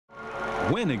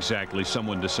When exactly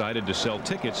someone decided to sell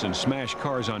tickets and smash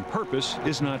cars on purpose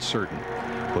is not certain.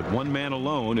 But one man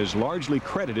alone is largely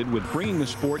credited with bringing the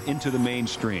sport into the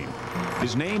mainstream.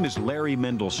 His name is Larry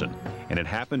Mendelson, and it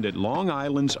happened at Long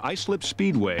Island's Islip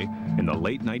Speedway in the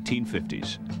late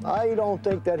 1950s. I don't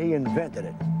think that he invented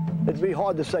it. It'd be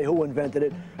hard to say who invented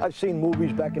it. I've seen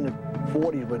movies back in the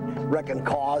 40s with wrecking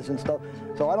cars and stuff,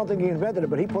 so I don't think he invented it,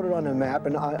 but he put it on the map,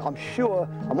 and I'm sure,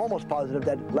 I'm almost positive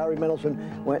that Larry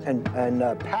Mendelson went and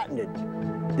patented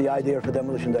the idea for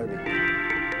Demolition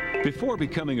Derby. Before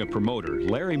becoming a promoter,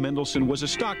 Larry Mendelson was a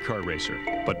stock car racer,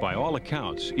 but by all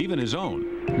accounts, even his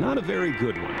own, not a very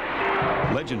good one.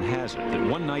 Legend has it that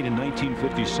one night in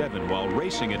 1957, while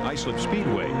racing at Islip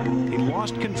Speedway, he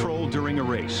lost control during a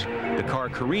race. The car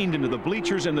careened into the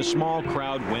bleachers and the small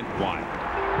crowd went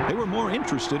wild. They were more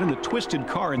interested in the twisted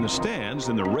car in the stands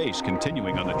than the race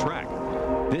continuing on the track.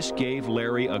 This gave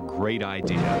Larry a great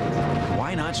idea.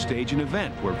 Why not stage an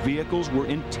event where vehicles were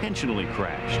intentionally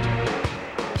crashed?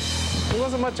 He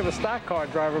wasn't much of a stock car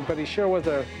driver, but he sure was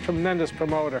a tremendous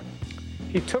promoter.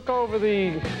 He took over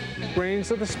the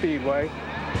reins of the Speedway,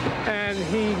 and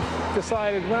he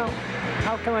decided, well,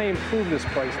 how can I improve this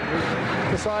place? And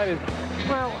he decided,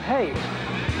 well, hey,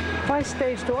 if I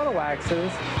staged auto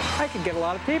accidents, I could get a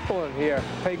lot of people in here,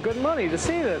 pay good money to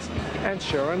see this. And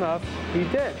sure enough, he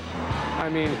did. I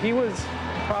mean, he was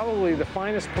probably the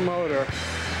finest promoter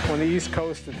on the East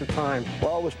Coast at the time.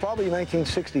 Well, it was probably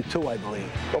 1962, I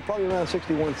believe. Well, probably around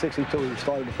 61, 62, he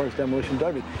started the first Demolition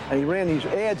Derby. And he ran these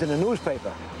ads in the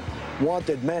newspaper.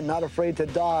 Wanted men, not afraid to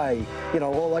die, you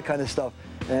know, all that kind of stuff.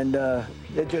 And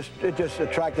it just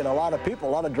attracted a lot of people,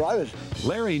 a lot of drivers.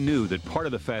 Larry knew that part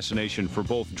of the fascination for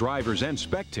both drivers and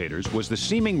spectators was the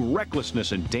seeming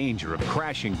recklessness and danger of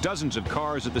crashing dozens of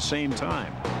cars at the same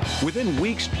time. Within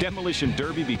weeks, Demolition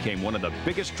Derby became one of the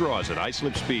biggest draws at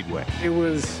Islip Speedway. It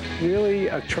was really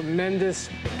a tremendous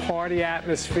party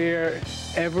atmosphere.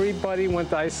 Everybody went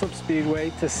to Islip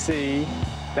Speedway to see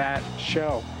that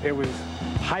show. It was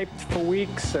hyped for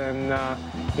weeks, and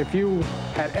if you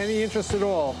had any interest at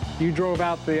all, you drove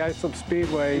out to the Islip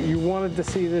Speedway, you wanted to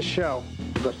see this show.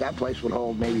 Because that place would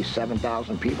hold maybe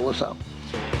 7,000 people or so.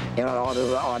 You know,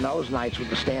 on those nights with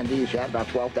the standees, you had about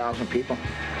 12,000 people.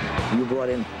 You brought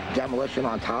in Demolition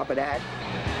on top of that.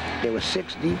 They were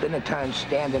 6 deep in the turn,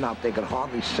 standing up. They could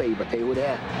hardly see, but they were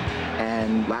there.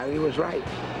 And Larry was right.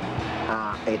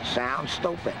 It sounds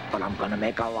stupid, but I'm going to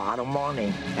make a lot of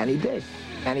money. And he did.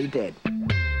 And he did.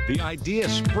 The idea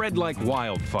spread like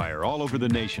wildfire all over the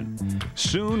nation.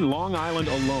 Soon, Long Island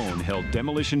alone held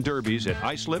demolition derbies at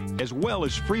Islip as well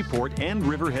as Freeport and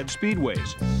Riverhead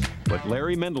Speedways. But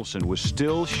Larry Mendelson was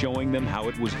still showing them how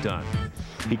it was done.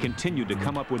 He continued to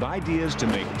come up with ideas to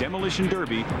make Demolition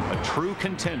Derby a true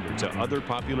contender to other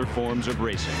popular forms of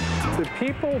racing. The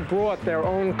people brought their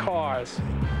own cars.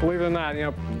 Believe it or not, you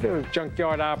know, there were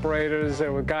junkyard operators,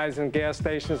 there were guys in gas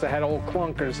stations that had old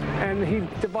clunkers. And he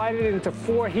divided it into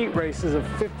 4 heat races of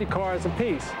 50 cars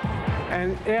apiece.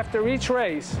 And after each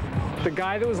race, the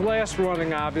guy that was last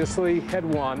running, obviously, had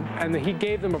won, and he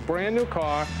gave them a brand new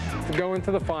car to go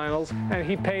into the finals, and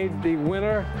he paid the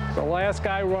winner, the last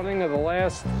guy running of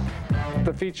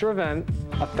the feature event,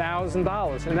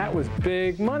 $1,000, and that was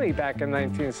big money back in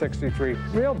 1963.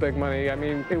 Real big money. I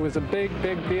mean, it was a big,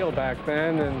 big deal back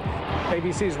then, and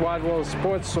ABC's Wide World of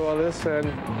Sports saw this,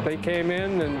 and they came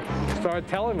in and started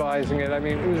televising it. I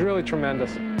mean, it was really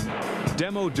tremendous.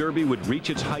 Demo Derby would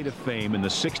reach its height of fame in the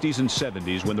 60s and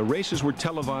 70s when the races were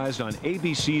televised on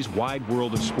ABC's Wide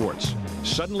World of Sports.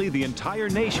 Suddenly, the entire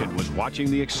nation was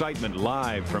watching the excitement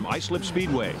live from Islip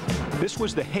Speedway. This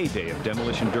was the heyday of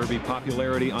Demolition Derby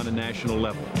popularity on a national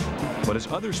level. But as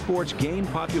other sports gained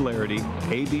popularity,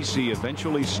 ABC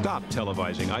eventually stopped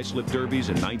televising Islip Derbies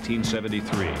in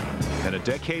 1973. And a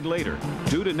decade later,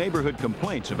 due to neighborhood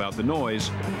complaints about the noise,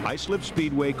 Islip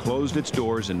Speedway closed its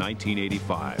doors in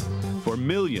 1985. For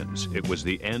millions, it was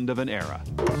the end of an era.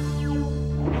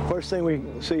 First thing we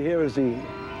see here is the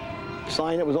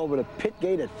sign that was over the pit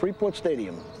gate at Freeport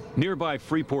Stadium. Nearby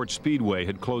Freeport Speedway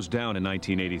had closed down in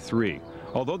 1983.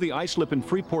 Although the Islip and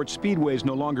Freeport Speedways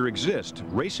no longer exist,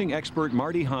 racing expert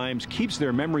Marty Himes keeps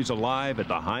their memories alive at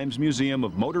the Himes Museum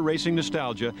of Motor Racing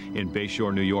Nostalgia in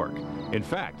Bayshore, New York. In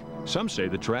fact, some say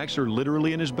the tracks are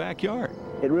literally in his backyard.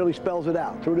 It really spells it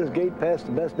out. Through this gate past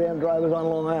the best damn drivers on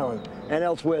Long Island, and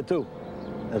elsewhere too.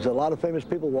 There's a lot of famous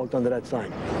people walked under that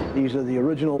sign. These are the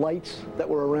original lights that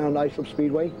were around Islip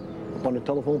Speedway, up on the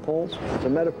telephone poles. As a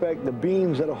matter of fact, the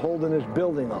beams that are holding this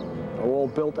building up are all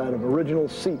built out of original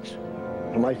seats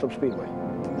from Islip Speedway.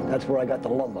 That's where I got the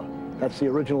lumber. That's the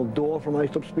original door from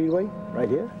Islip Speedway, right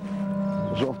here.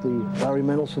 It's off the Larry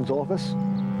Mendelson's office.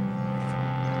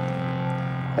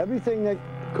 Everything that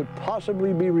could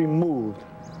possibly be removed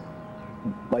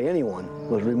by anyone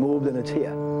was removed, and it's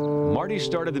here. Marty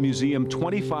started the museum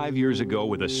 25 years ago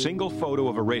with a single photo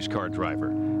of a race car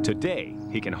driver. Today,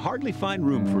 he can hardly find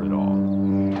room for it all.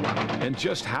 And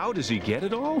just how does he get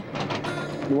it all?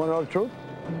 You want to know the truth?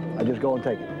 I just go and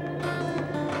take it.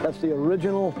 That's the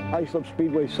original Islip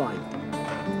Speedway sign.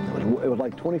 It was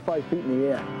like 25 feet in the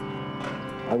air.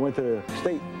 I went to the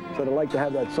state, said I'd like to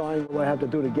have that sign. What do I have to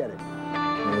do to get it?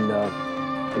 And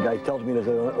the guy tells me there's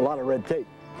a lot of red tape,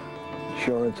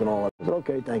 insurance and all that. I said,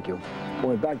 okay, thank you. I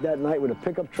went back that night with a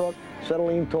pickup truck,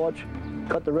 acetylene torch,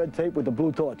 cut the red tape with the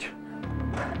blue torch.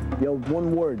 Yelled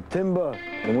one word, timber,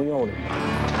 and we own it.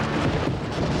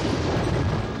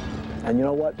 And you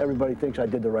know what? Everybody thinks I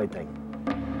did the right thing.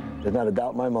 There's not a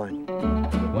doubt in my mind.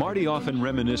 Marty often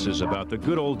reminisces about the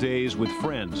good old days with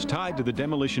friends tied to the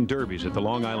demolition derbies at the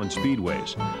Long Island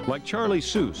Speedways, like Charlie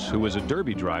Seuss, who was a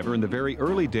derby driver in the very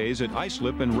early days at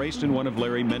Islip and raced in one of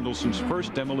Larry Mendelssohn's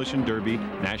first demolition derby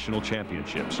national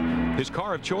championships. His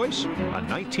car of choice? A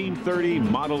 1930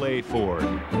 Model A Ford.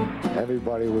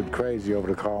 Everybody went crazy over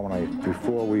the car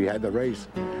before we had the race.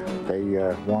 They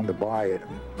wanted to buy it,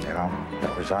 you know.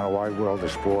 It was on a wide world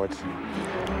of sports.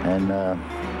 And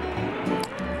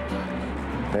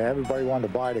everybody wanted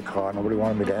to buy the car. Nobody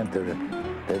wanted me to enter it.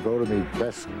 They voted me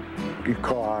best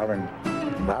car,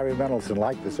 and Larry Mendelsohn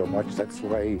liked it so much. That's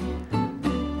why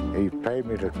he paid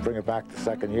me to bring it back the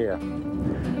second year.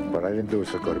 But I didn't do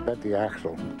so good. I bet the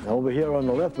axle. Over here on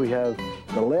the left, we have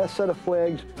the last set of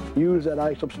flags used at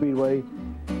Islip Speedway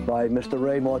by Mr.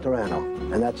 Ray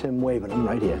Mortorano, and that's him waving them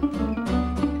right here.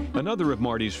 Another of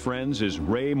Marty's friends is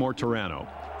Ray Mortorano,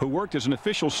 who worked as an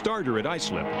official starter at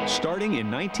Islip, starting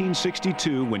in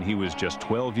 1962 when he was just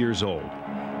 12 years old.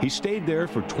 He stayed there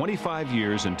for 25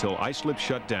 years until Islip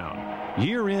shut down.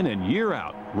 Year in and year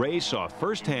out, Ray saw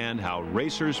firsthand how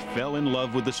racers fell in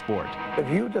love with the sport. If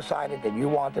you decided that you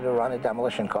wanted to run a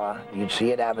demolition car, you'd see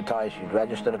it advertised, you'd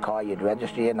register the car, you'd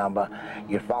register your number,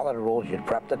 you'd follow the rules, you'd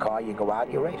prep the car, you go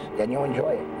out, you race, then you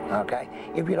enjoy it, okay?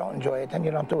 If you don't enjoy it, then you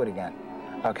don't do it again,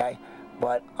 okay?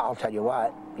 But I'll tell you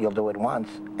what, you'll do it once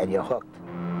and you're hooked.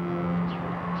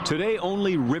 Today,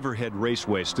 only Riverhead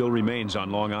Raceway still remains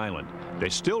on Long Island. They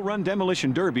still run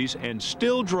demolition derbies and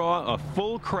still draw a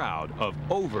full crowd of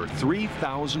over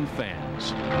 3,000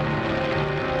 fans.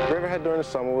 Riverhead during the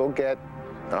summer, we'll get,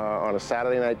 on a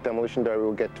Saturday night demolition derby,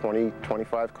 we'll get 20,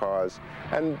 25 cars.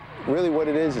 And really what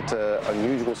it is, it's an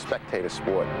unusual spectator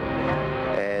sport.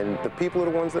 And the people are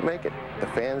the ones that make it. The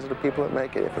fans are the people that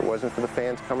make it. If it wasn't for the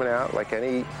fans coming out, like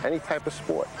any type of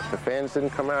sport, if the fans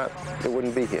didn't come out, it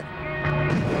wouldn't be here.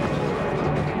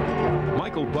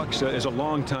 Michael Buxa is a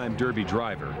longtime derby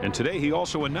driver, and today he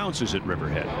also announces at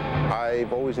Riverhead.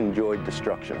 I've always enjoyed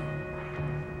destruction.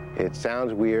 It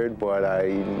sounds weird, but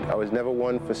I was never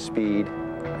one for speed.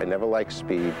 I never liked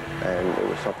speed, and it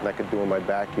was something I could do in my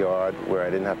backyard where I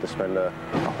didn't have to spend a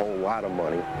whole lot of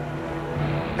money.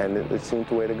 And it seemed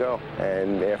the way to go.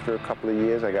 And after a couple of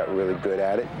years, I got really good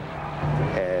at it.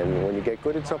 And when you get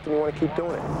good at something, you want to keep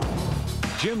doing it.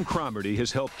 Jim Cromarty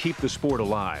has helped keep the sport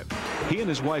alive. He and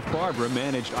his wife Barbara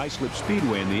managed Islip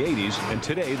Speedway in the 80s, and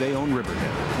today they own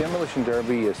Riverhead. Demolition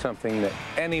Derby is something that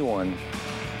anyone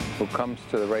who comes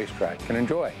to the racetrack can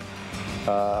enjoy.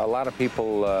 A lot of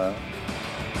people,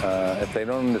 if they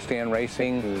don't understand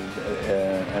racing,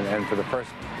 and for the first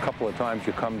couple of times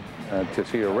you come to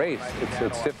see a race,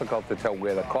 it's difficult to tell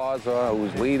where the cars are,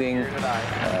 who's leading,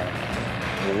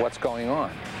 what's going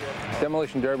on.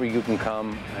 Demolition Derby, you can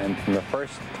come, and from the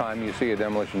first time you see a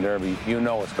Demolition Derby, you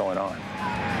know what's going on.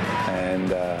 And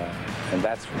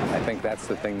that's, I think that's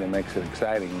the thing that makes it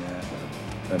exciting,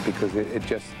 because it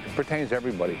just pertains to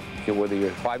everybody. Whether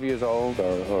you're 5 years old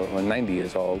or 90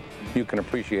 years old, you can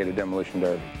appreciate a Demolition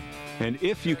Derby. And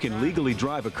if you can legally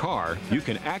drive a car, you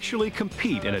can actually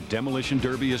compete in a Demolition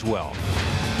Derby as well.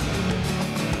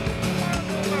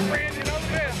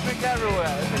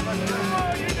 Everywhere.